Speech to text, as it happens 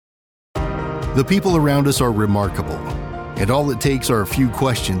The people around us are remarkable, and all it takes are a few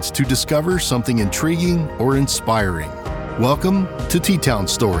questions to discover something intriguing or inspiring. Welcome to T-Town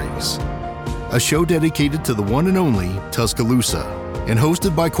Stories, a show dedicated to the one and only Tuscaloosa, and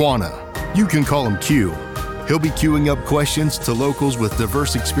hosted by Quana. You can call him Q. He'll be queuing up questions to locals with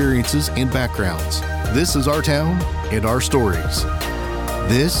diverse experiences and backgrounds. This is our town and our stories.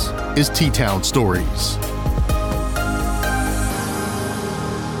 This is T-Town Stories.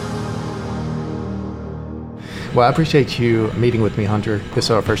 Well, I appreciate you meeting with me, Hunter. This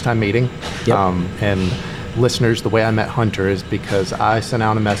is our first time meeting. Yep. And listeners, the way I met Hunter is because I sent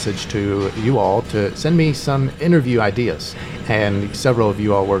out a message to you all to send me some interview ideas. And several of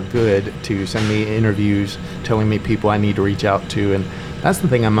you all were good to send me interviews, telling me people I need to reach out to. And that's the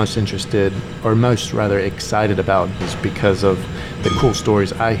thing I'm most interested, or most rather excited about, is because of the cool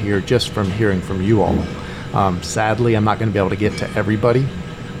stories I hear just from hearing from you all. Sadly, I'm not going to be able to get to everybody,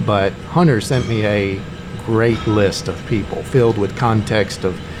 but Hunter sent me a great list of people filled with context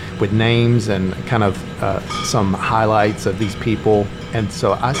with names and kind of some highlights of these people. And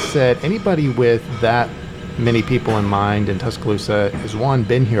so I said, anybody with that many people in mind in Tuscaloosa is, one,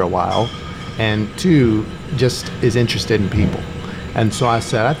 been here a while, and two, just is interested in people. And so I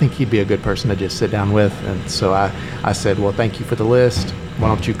said, I think he'd be a good person to just sit down with. And so I said, well, thank you for the list. Why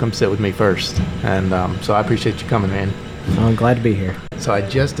don't you come sit with me first? And so I appreciate you coming, man. I'm glad to be here. So I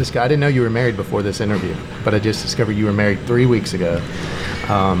didn't know you were married before this interview, but I just discovered you were married 3 weeks ago.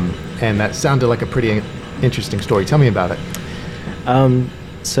 And that sounded like a pretty interesting story. Tell me about it.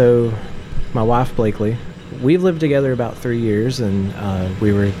 So my wife, Blakely, we've lived together about 3 years, and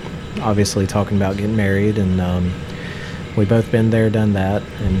we were obviously talking about getting married, and we both been there, done that,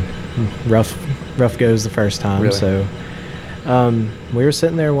 and rough goes the first time. Really? So we were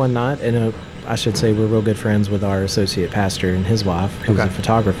sitting there one night, and I should say we're real good friends with our associate pastor and his wife, who's a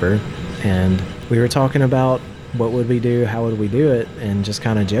photographer, and we were talking about what would we do, how would we do it, and just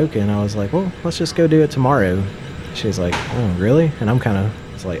kind of joking. I was like, well, let's just go do it tomorrow. She's like, oh, really? And I'm kind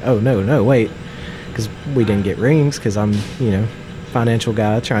of like, oh, no, wait, because we didn't get rings, because I'm, financial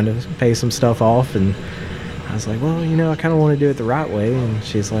guy trying to pay some stuff off, and I was like, well, I kind of want to do it the right way. And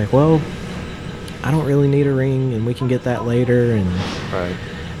she's like, well, I don't really need a ring, and we can get that later. And Right.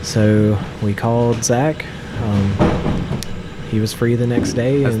 So we called Zach. He was free the next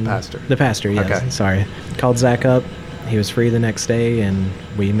day. That's and the pastor? The pastor, yes. Okay. Sorry. Called Zach up. He was free the next day, and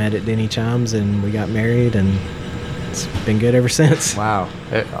we met at Denny Chimes, and we got married, and it's been good ever since. Wow.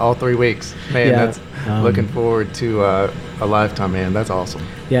 All 3 weeks. Man, Yeah, that's looking forward to a lifetime, man. That's awesome.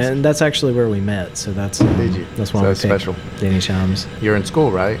 Yeah, and that's actually where we met. So that's Did you? That's why So we that's picked special. Denny Chimes. You're in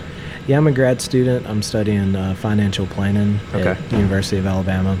school, right? Yeah, I'm a grad student. I'm studying financial planning at University of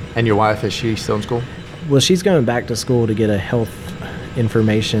Alabama. And your wife, is she still in school? Well, she's going back to school to get a health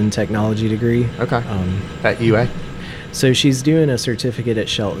information technology degree. Okay. At UA? So she's doing a certificate at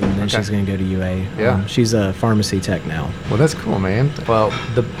Shelton, and she's going to go to UA. Yeah. She's a pharmacy tech now. Well, that's cool, man. Well,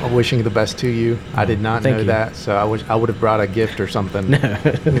 wishing the best to you. I did not know you. that, so I would have brought a gift or something. No.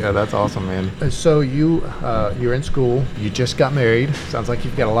 Yeah, that's awesome, man. So you're in school. You just got married. Sounds like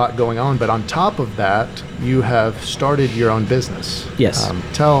you've got a lot going on. But on top of that, you have started your own business. Yes.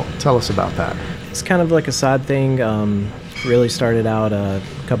 Tell us about that. It's kind of like a side thing. Really started out a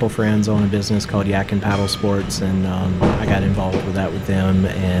couple friends own a business called Yak and Paddle Sports, and I got involved with that with them,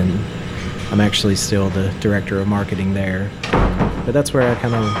 and I'm actually still the director of marketing there. But that's where I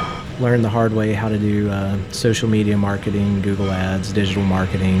kind of learned the hard way how to do social media marketing, Google Ads, digital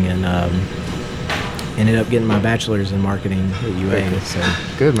marketing, and ended up getting my bachelor's in marketing at UA. So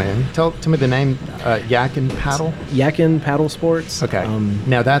Good, man. Tell me the name, Yak and Paddle? Yak and Paddle Sports. Okay.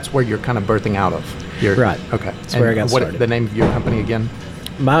 Now that's where you're kind of birthing out of. Right. Okay. That's where I got started. The name of your company again?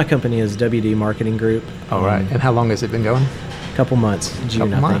 My company is WD Marketing Group. All right. And how long has it been going? Couple months.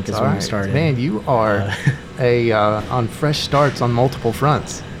 June, I think, is when we started. Man, you are on fresh starts on multiple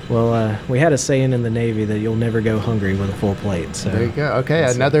fronts. Well, we had a saying in the Navy that you'll never go hungry with a full plate. So there you go. Okay,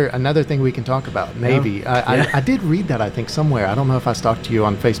 another thing we can talk about, Navy. I did read that, I think, somewhere. I don't know if I stalked you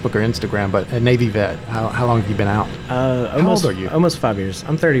on Facebook or Instagram, but a Navy vet. How long have you been out? How old are you? Almost 5 years.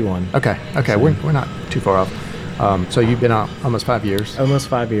 I'm 31. Okay, so we're not too far off. So you've been out almost 5 years? Almost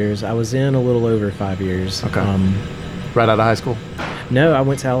 5 years. I was in a little over 5 years. Okay. Right out of high school? No, I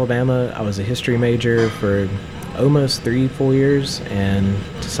went to Alabama. I was a history major for almost 3-4 years, and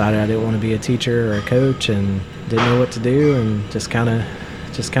decided I didn't want to be a teacher or a coach, and didn't know what to do, and just kind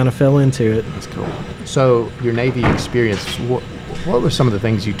of fell into it. That's cool. So your Navy experience, what were some of the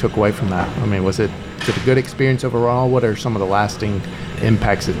things you took away from that? I mean, was it a good experience overall? What are some of the lasting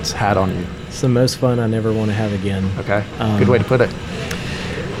impacts it's had on you? It's the most fun I never want to have again. Okay, good way to put it.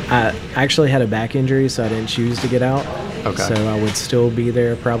 I actually had a back injury, so I didn't choose to get out. Okay. So I would still be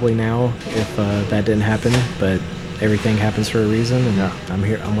there probably now if that didn't happen. But everything happens for a reason, and Yeah. I'm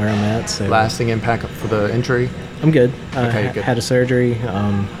here. I'm where I'm at. So Lasting impact for the injury? I'm good. Okay, good. Had a surgery.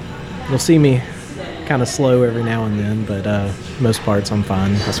 You'll see me kind of slow every now and then, but most parts I'm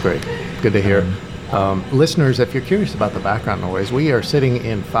fine. That's great. Good to hear. Listeners, if you're curious about the background noise, we are sitting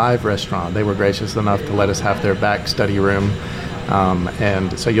in Five Restaurant. They were gracious enough to let us have their back study room.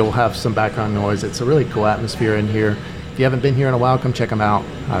 And so you'll have some background noise. It's a really cool atmosphere in here. If you haven't been here in a while, come check them out.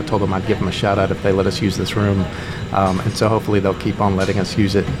 I told them I'd give them a shout out if they let us use this room. And so hopefully they'll keep on letting us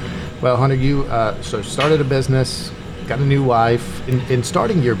use it. Well, Hunter, you so started a business, got a new wife. In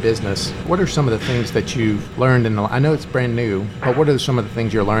starting your business, what are some of the things that you've learned? I know it's brand new, but what are some of the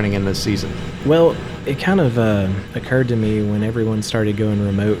things you're learning in this season? Well, it kind of occurred to me when everyone started going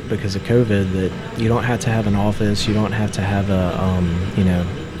remote because of COVID that you don't have to have an office, you don't have to have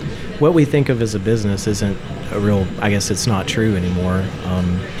what we think of as a business isn't a real, I guess it's not true anymore.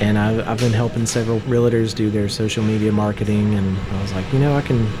 And I've been helping several realtors do their social media marketing, and I was like,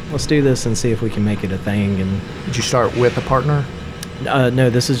 let's do this and see if we can make it a thing. And Did you start with a partner?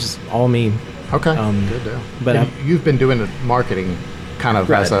 no, this is just all me. Okay, good deal. But And you've been doing the marketing kind of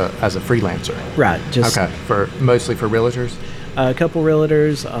Right. as a freelancer. Right, just Okay, mostly for realtors? a couple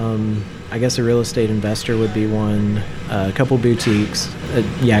realtors, I guess a real estate investor would be one, a couple boutiques,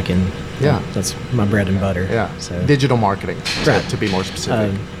 Yakin. Yeah. That's my bread and butter. Yeah. So Digital marketing, Right. to be more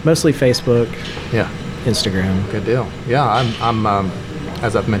specific. mostly Facebook, Yeah. Instagram. Good deal. Yeah, I'm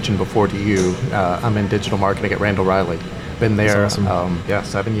as I've mentioned before to you, I'm in digital marketing at Randall Riley. Been there, That's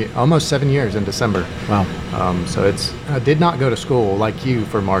awesome. almost 7 years in December. Wow. So I did not go to school like you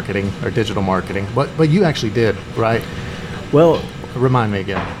for marketing or digital marketing, but you actually did, right? Well, Remind me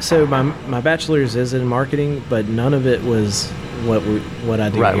again. so my bachelor's is in marketing, but none of it was what I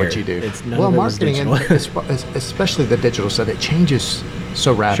do Right, here. what you do. It's none Well, of it was marketing, and digital. especially the digital stuff, it changes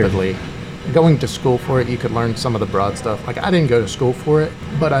so rapidly. Going to school for it, you could learn some of the broad stuff. Like, I didn't go to school for it,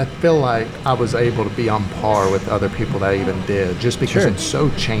 but I feel like I was able to be on par with other people that even did, just because Sure. it's so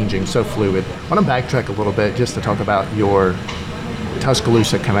changing, so fluid. I want to backtrack a little bit just to talk about your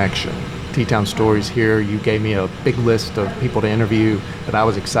Tuscaloosa connection. T-Town Stories here. You gave me a big list of people to interview that I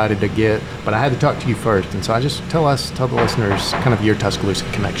was excited to get, but I had to talk to you first. And so I just tell the listeners kind of your Tuscaloosa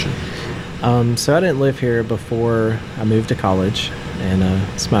connection. So I didn't live here before I moved to college, and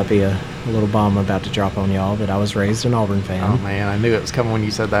this might be a little bomb I'm about to drop on y'all, but I was raised an Auburn fan. Oh man, I knew it was coming when you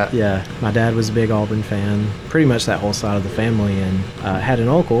said that. Yeah, my dad was a big Auburn fan, pretty much that whole side of the family, and had an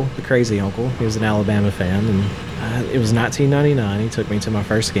uncle, the crazy uncle. He was an Alabama fan, and it was 1999. He took me to my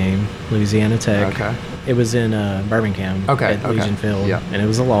first game, Louisiana Tech. Okay. It was in Birmingham at Legion Field, Yeah. and it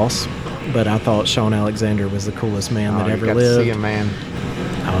was a loss, but I thought Sean Alexander was the coolest man that you ever got lived. to see him, man.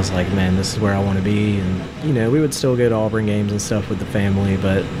 I was like, man, this is where I want to be. And, we would still go to Auburn games and stuff with the family,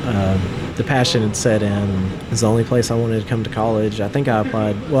 but the passion had set in. It was the only place I wanted to come to college. I think I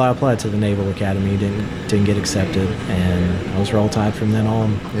applied to the Naval Academy, didn't get accepted, and I was Roll Tide from then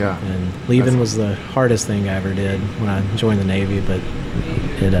on. Yeah. And leaving was the hardest thing I ever did when I joined the Navy, but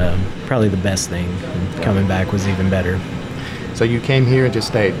it probably the best thing. And coming back was even better. So you came here and just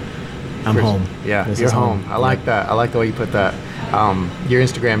stayed. I'm home. Yeah, This you're is home. I like that. I like the way you put that. Your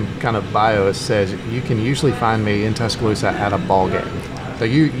Instagram kind of bio says you can usually find me in Tuscaloosa at a ball game. So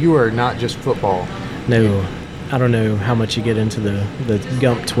you are not just football. No, I don't know how much you get into the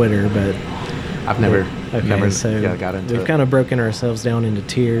Gump Twitter, but I've never okay, got into we've it. kind of broken ourselves down into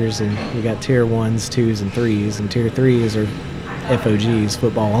tiers, and we got tier 1s, 2s, and 3s, and tier 3s are FOGs,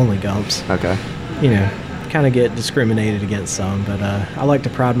 football only Gumps. Okay. Kind of get discriminated against some, but I like to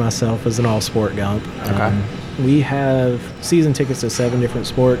pride myself as an all-sport Gump. Okay. We have season tickets to 7 different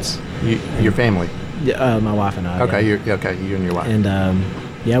sports. Your family. My wife and I. Okay. yeah. You and your wife.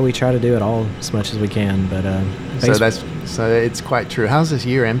 And we try to do it all as much as we can, but So it's quite true. How's this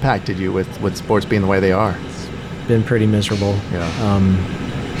year impacted you with sports being the way they are? been pretty miserable. Yeah.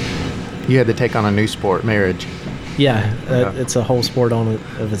 You had to take on a new sport, marriage. Yeah, Yeah. it's a whole sport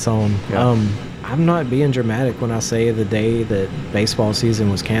of its own. Yeah. I'm not being dramatic when I say the day that baseball season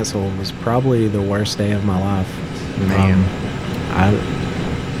was canceled was probably the worst day of my life. Man. I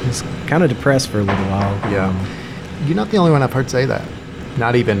was kind of depressed for a little while. Yeah. You're not the only one I've heard say that.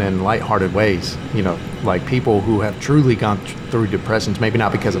 Not even in lighthearted ways. Like people who have truly gone through depressions, maybe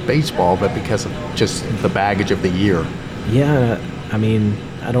not because of baseball, but because of just the baggage of the year. Yeah, I mean,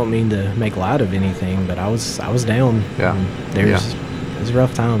 I don't mean to make light of anything, but I was down. Yeah. It was a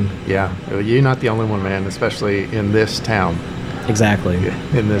rough time. Yeah. You're not the only one, man, especially in this town. Exactly.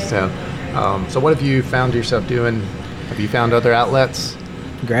 In this town. So what have you found yourself doing? Have you found other outlets?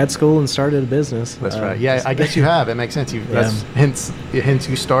 grad school and started a business. That's right. Yeah, I guess you have. It makes sense. That's hence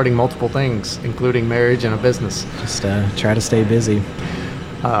you starting multiple things, including marriage and a business. Just try to stay busy.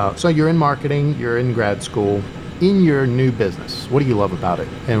 So you're in marketing, you're in grad school. In your new business, what do you love about it?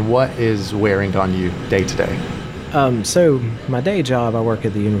 And what is wearing on you day to day? So my day job, I work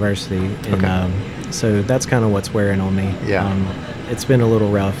at the university, and so that's kind of what's wearing on me. Yeah. It's been a little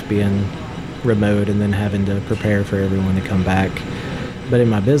rough being remote and then having to prepare for everyone to come back. But in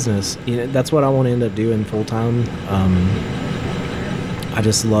my business, that's what I want to end up doing full time.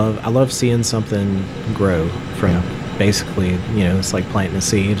 I love seeing something grow from basically, it's like planting a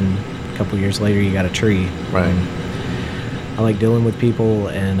seed and a couple years later you got a tree. Right. I like dealing with people,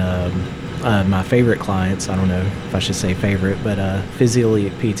 and my favorite clients, I don't know if I should say favorite, but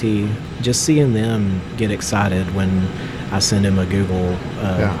Physiolete PT, just seeing them get excited when I send them a Google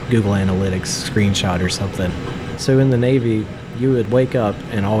Analytics screenshot or something. So in the Navy, you would wake up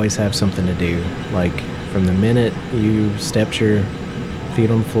and always have something to do. Like from the minute you stepped your feet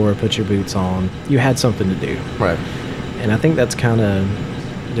on the floor, put your boots on, you had something to do. Right. And I think that's kind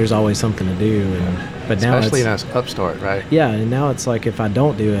of, there's always something to do. But now especially in an upstart, right? Yeah, and now it's like if I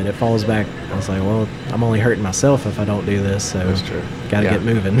don't do it, it falls back. I was like, well, I'm only hurting myself if I don't do this, so that's true. Got to get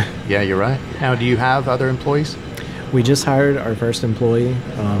moving. Yeah, you're right. Now, do you have other employees? We just hired our first employee.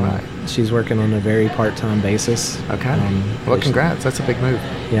 Right. She's working on a very part-time basis. Okay. Well, congrats. That's a big move.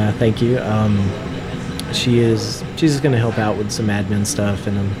 Yeah, thank you. She's just going to help out with some admin stuff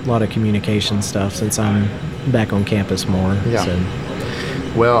and a lot of communication stuff since I'm back on campus more. Yeah.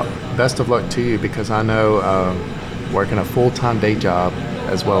 So. Well, best of luck to you, because I know working a full-time day job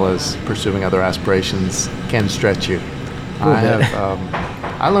as well as pursuing other aspirations can stretch you.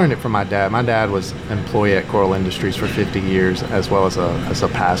 I learned it from my dad. My dad was an employee at Coral Industries for 50 years as well as a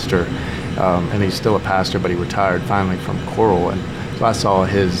pastor, and he's still a pastor, but he retired finally from Coral, and so I saw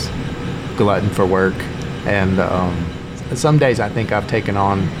his glutton for work, and some days I think I've taken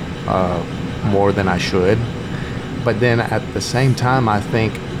on more than I should, but then at the same time I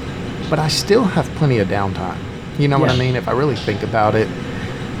think, but I still have plenty of downtime. You know what I mean? If I really think about it.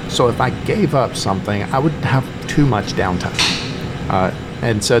 So if I gave up something, I would have too much downtime.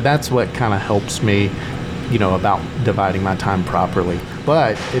 And so that's what kind of helps me, about dividing my time properly.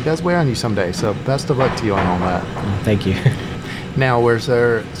 But it does wear on you someday. So best of luck to you on all that. Thank you. Now,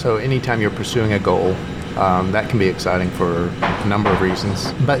 so anytime you're pursuing a goal, that can be exciting for a number of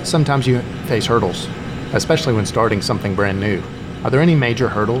reasons. But sometimes you face hurdles, especially when starting something brand new. Are there any major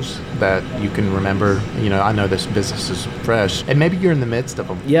hurdles that you can remember? I know this business is fresh, and maybe you're in the midst of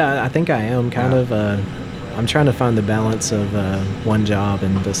them. Yeah, I think I am kind of. I'm trying to find the balance of one job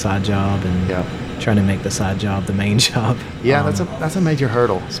and the side job, and trying to make the side job the main job. Yeah, that's a major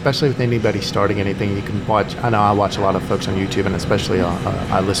hurdle, especially with anybody starting anything. You can watch. I know I watch a lot of folks on YouTube, and especially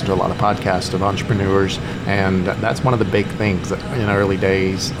I listen to a lot of podcasts of entrepreneurs, and that's one of the big things in early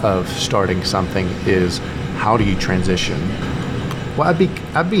days of starting something is how do you transition. Well,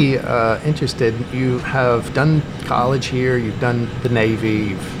 I'd be interested. You have done college here. You've done the Navy.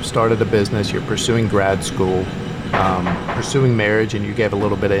 You've started a business. You're pursuing grad school, pursuing marriage, and you gave a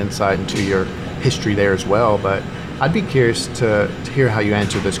little bit of insight into your history there as well. But I'd be curious to hear how you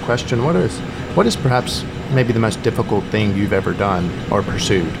answer this question. What is perhaps maybe the most difficult thing you've ever done or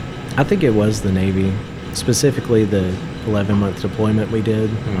pursued? I think it was the Navy, specifically the 11-month deployment we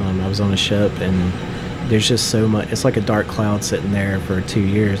did. I was on a ship, and there's just so much. It's like a dark cloud sitting there for 2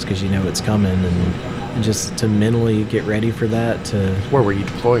 years because it's coming, and just to mentally get ready for that. Where were you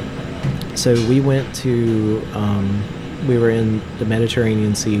deployed? So we went to, we were in the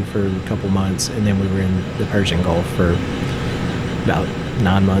Mediterranean Sea for a couple months, and then we were in the Persian Gulf for about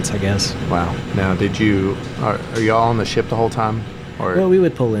 9 months, I guess. Wow. Now, are you all on the ship the whole time? Well, we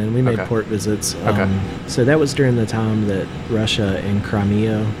would pull in. We made port visits. So that was during the time that Russia and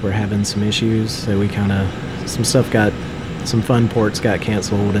Crimea were having some issues. So we some fun ports got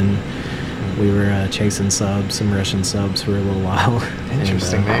canceled, and we were chasing some Russian subs for a little while.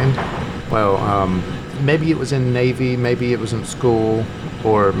 Interesting, man. Well, maybe it was in Navy, maybe it was in school,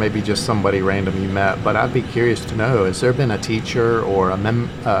 or maybe just somebody random you met. But I'd be curious to know, has there been a teacher or a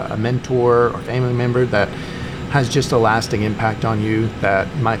mentor or family member that has just a lasting impact on you that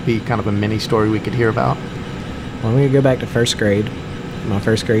might be kind of a mini story we could hear about? Well, I'm going to go back to first grade. My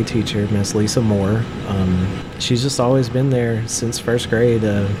first grade teacher, Miss Lisa Moore, she's just always been there since first grade.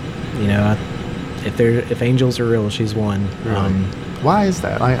 If angels are real, she's one. Really? Why is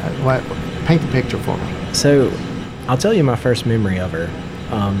that? Paint the picture for me. So I'll tell you my first memory of her.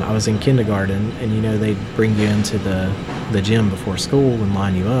 I was in kindergarten, and they'd bring you into the gym before school and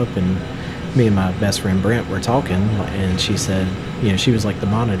line you up, and me and my best friend Brent were talking, and she said, she was like the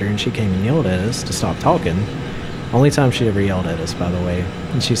monitor, and she came and yelled at us to stop talking. Only time she ever yelled at us, by the way.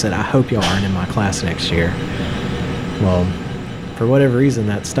 And she said, I hope y'all aren't in my class next year. Well, for whatever reason,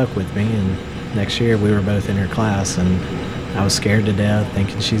 that stuck with me, and next year we were both in her class, and I was scared to death,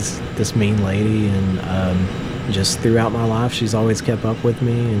 thinking she's this mean lady, and just throughout my life, she's always kept up with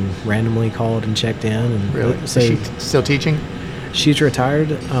me and randomly called and checked in. And really? So is she still teaching? She's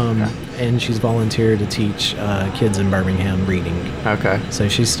retired, and she's volunteered to teach kids in Birmingham reading. Okay. So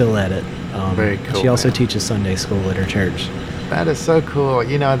she's still at it. Very cool. She also teaches Sunday school at her church. That is so cool.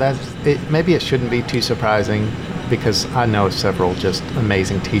 Maybe it shouldn't be too surprising, because I know several just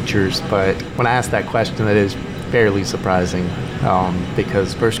amazing teachers, but when I ask that question, it is fairly surprising,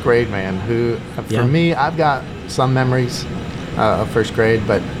 because first grade, man, for me, I've got some memories of first grade,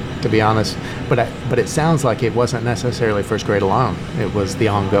 but to be honest, but it sounds like it wasn't necessarily first grade alone. It was the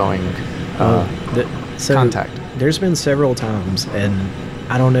ongoing contact. There's been several times, and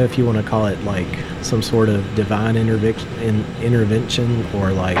I don't know if you want to call it like some sort of divine intervention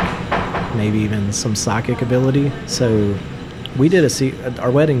or like maybe even some psychic ability. So we did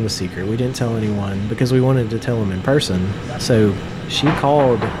our wedding was secret. We didn't tell anyone because we wanted to tell them in person. So she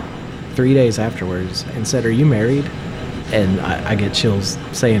called 3 days afterwards and said, "Are you married?" And I get chills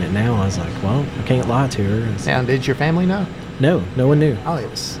saying it now. I was like, well, I can't lie to her. And did your family know? No, no one knew. Oh, it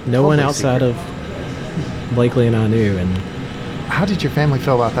was no one outside secret. of Blakely and I knew. And how did your family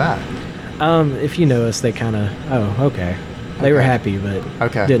feel about that? If you know us, they kind of, okay. They were happy, but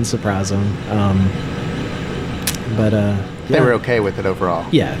didn't surprise them. They were okay with it overall?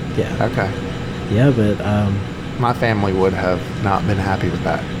 Yeah. Okay. Yeah, but my family would have not been happy with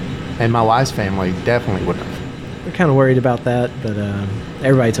that. And my wife's family definitely wouldn't have. We're kind of worried about that, but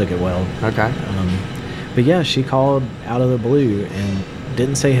everybody took it well. Okay. But yeah, she called out of the blue and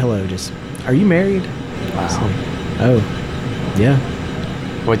didn't say hello, just, "Are you married?" Wow. Like, oh, yeah.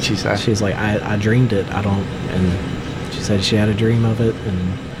 What'd she say? She's like, I dreamed it. And she said she had a dream of it,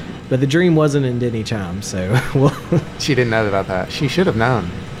 but the dream wasn't in Denny Chimes, so she didn't know about that. She should have known.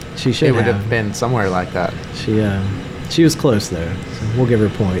 She should have. It would have been somewhere like that. She was close though, so we'll give her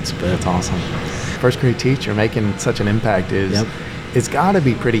points. But that's awesome. First grade teacher making such an impact it's got to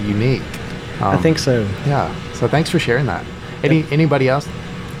be pretty unique. I think so. Yeah. So thanks for sharing that. Anybody else?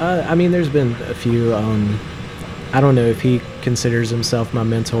 There's been a few. I don't know if he considers himself my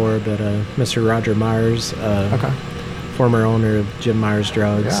mentor, but Mr. Roger Myers, former owner of Jim Myers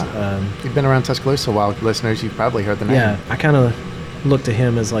Drugs. Yeah. You've been around Tuscaloosa a while, listeners. You've probably heard the name. Yeah, I kind of looked to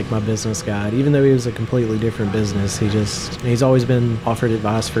him as like my business guide. Even though he was a completely different business, he's always been offered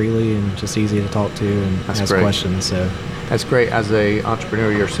advice freely and just easy to talk to and ask questions. So that's great. As a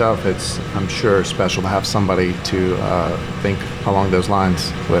entrepreneur yourself, it's, I'm sure, special to have somebody to think along those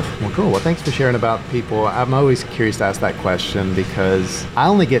lines with. Well, cool. Well, thanks for sharing about people. I'm always curious to ask that question because I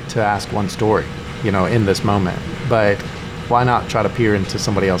only get to ask one story, in this moment. But why not try to peer into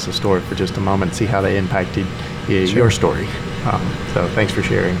somebody else's story for just a moment and see how they impacted your story? So thanks for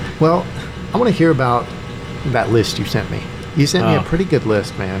sharing. Well, I want to hear about that list you sent me. You sent me a pretty good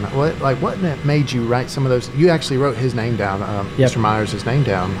list, man. What made you write some of those? You actually wrote his name down, Mr. Myers' name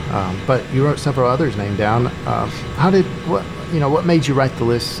down, but you wrote several others' name down. What made you write the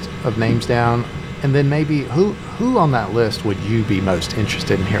list of names down? And then maybe who on that list would you be most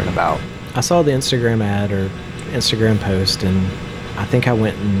interested in hearing about? I saw the Instagram ad or Instagram post, and I think I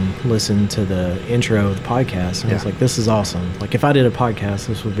went and listened to the intro of the podcast, and I was like, this is awesome. Like, if I did a podcast,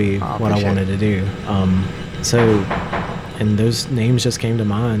 this would be what I wanted to do. And those names just came to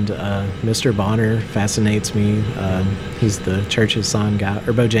mind. Mr. Bonner fascinates me. He's the church's sign guy,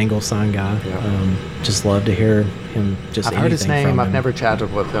 or Bojangles sign guy. Yeah. Just love to hear him. I've heard his name. I've never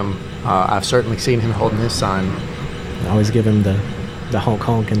chatted with him. I've certainly seen him holding his sign. I always give him the honk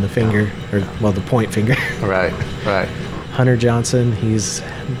honk and the finger, the point finger. Right. Hunter Johnson, he's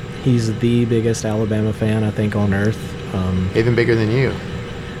the biggest Alabama fan, I think, on earth. Even bigger than you.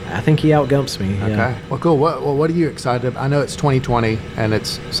 I think he outgumps me. Okay. Yeah. Well, cool. What are you excited about? I know it's 2020, and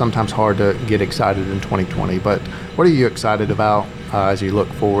it's sometimes hard to get excited in 2020, but what are you excited about as you look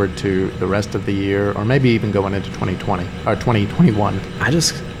forward to the rest of the year, or maybe even going into 2020 or 2021? I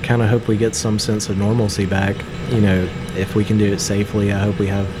just kind of hope we get some sense of normalcy back. If we can do it safely, I hope we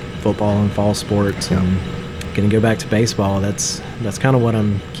have football and fall sports and going to go back to baseball. That's kind of what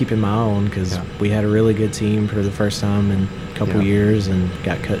I'm keeping my eye on, because we had a really good team for the first time in a couple years and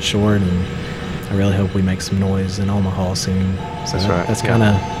got cut short, and I really hope we make some noise in Omaha soon. So that's kind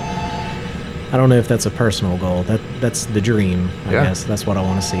of, I don't know if that's a personal goal. That's the dream, I guess. That's what I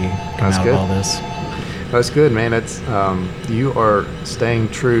want to see come out of all this. That's good, man. It's you are staying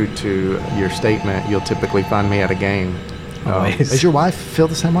true to your statement. You'll typically find me at a game. Always. Does your wife feel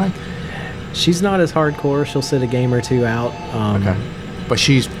the same way? She's not as hardcore. She'll sit a game or two out. Okay, but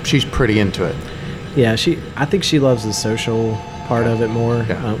she's pretty into it. Yeah, I think she loves the social part of it more,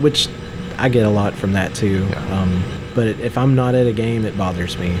 Yeah. which I get a lot from that too. Yeah. But if I'm not at a game, it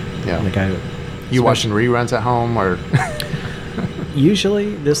bothers me. Yeah. Like You watching reruns at home, or?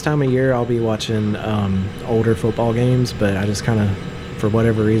 usually this time of year I'll be watching older football games, but I just kind of, for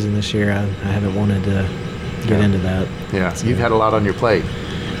whatever reason this year, I haven't wanted to get into that. Yeah, So, you've had a lot on your plate.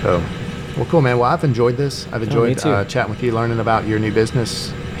 So, well, cool, man. Well, I've enjoyed this. I've enjoyed me too. chatting with you, learning about your new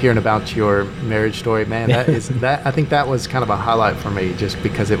business, hearing about your marriage story. Man, that is that. I think that was kind of a highlight for me, just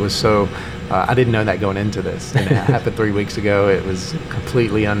because it was so. I didn't know that going into this. And it happened 3 weeks ago. It was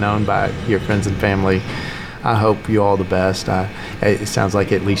completely unknown by your friends and family. I hope you all the best. It sounds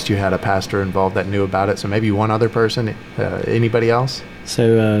like at least you had a pastor involved that knew about it. So maybe one other person. Anybody else?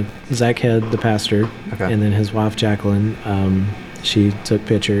 So Zach Head, the pastor, Okay. and then his wife Jacqueline. She took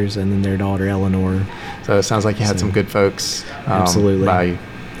pictures, and then their daughter Eleanor. So it sounds like you had some good folks Absolutely. by you.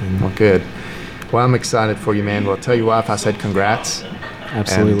 Well, good. Well, I'm excited for you, man. Well, tell your wife I said congrats.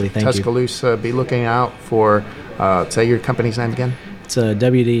 Absolutely, And thank you. Tuscaloosa, be looking out for, say your company's name again? It's a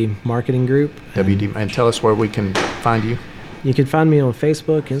WD Marketing Group. WD, and tell us where we can find you. You can find me on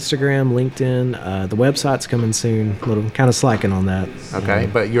Facebook, Instagram, LinkedIn. The website's coming soon. A little kind of slacking on that. Okay,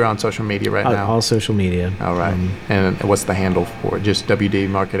 but you're on social media right now? All social media. All right. And what's the handle for it? Just WD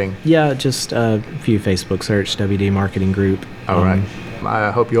Marketing? Yeah, just a few Facebook search, WD Marketing Group. All right. I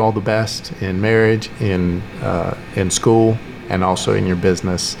hope you all the best in marriage, in school, and also in your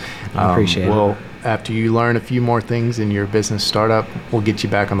business. I appreciate it. Well, after you learn a few more things in your business startup, we'll get you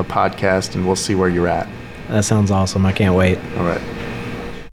back on the podcast and we'll see where you're at. That sounds awesome. I can't wait. All right.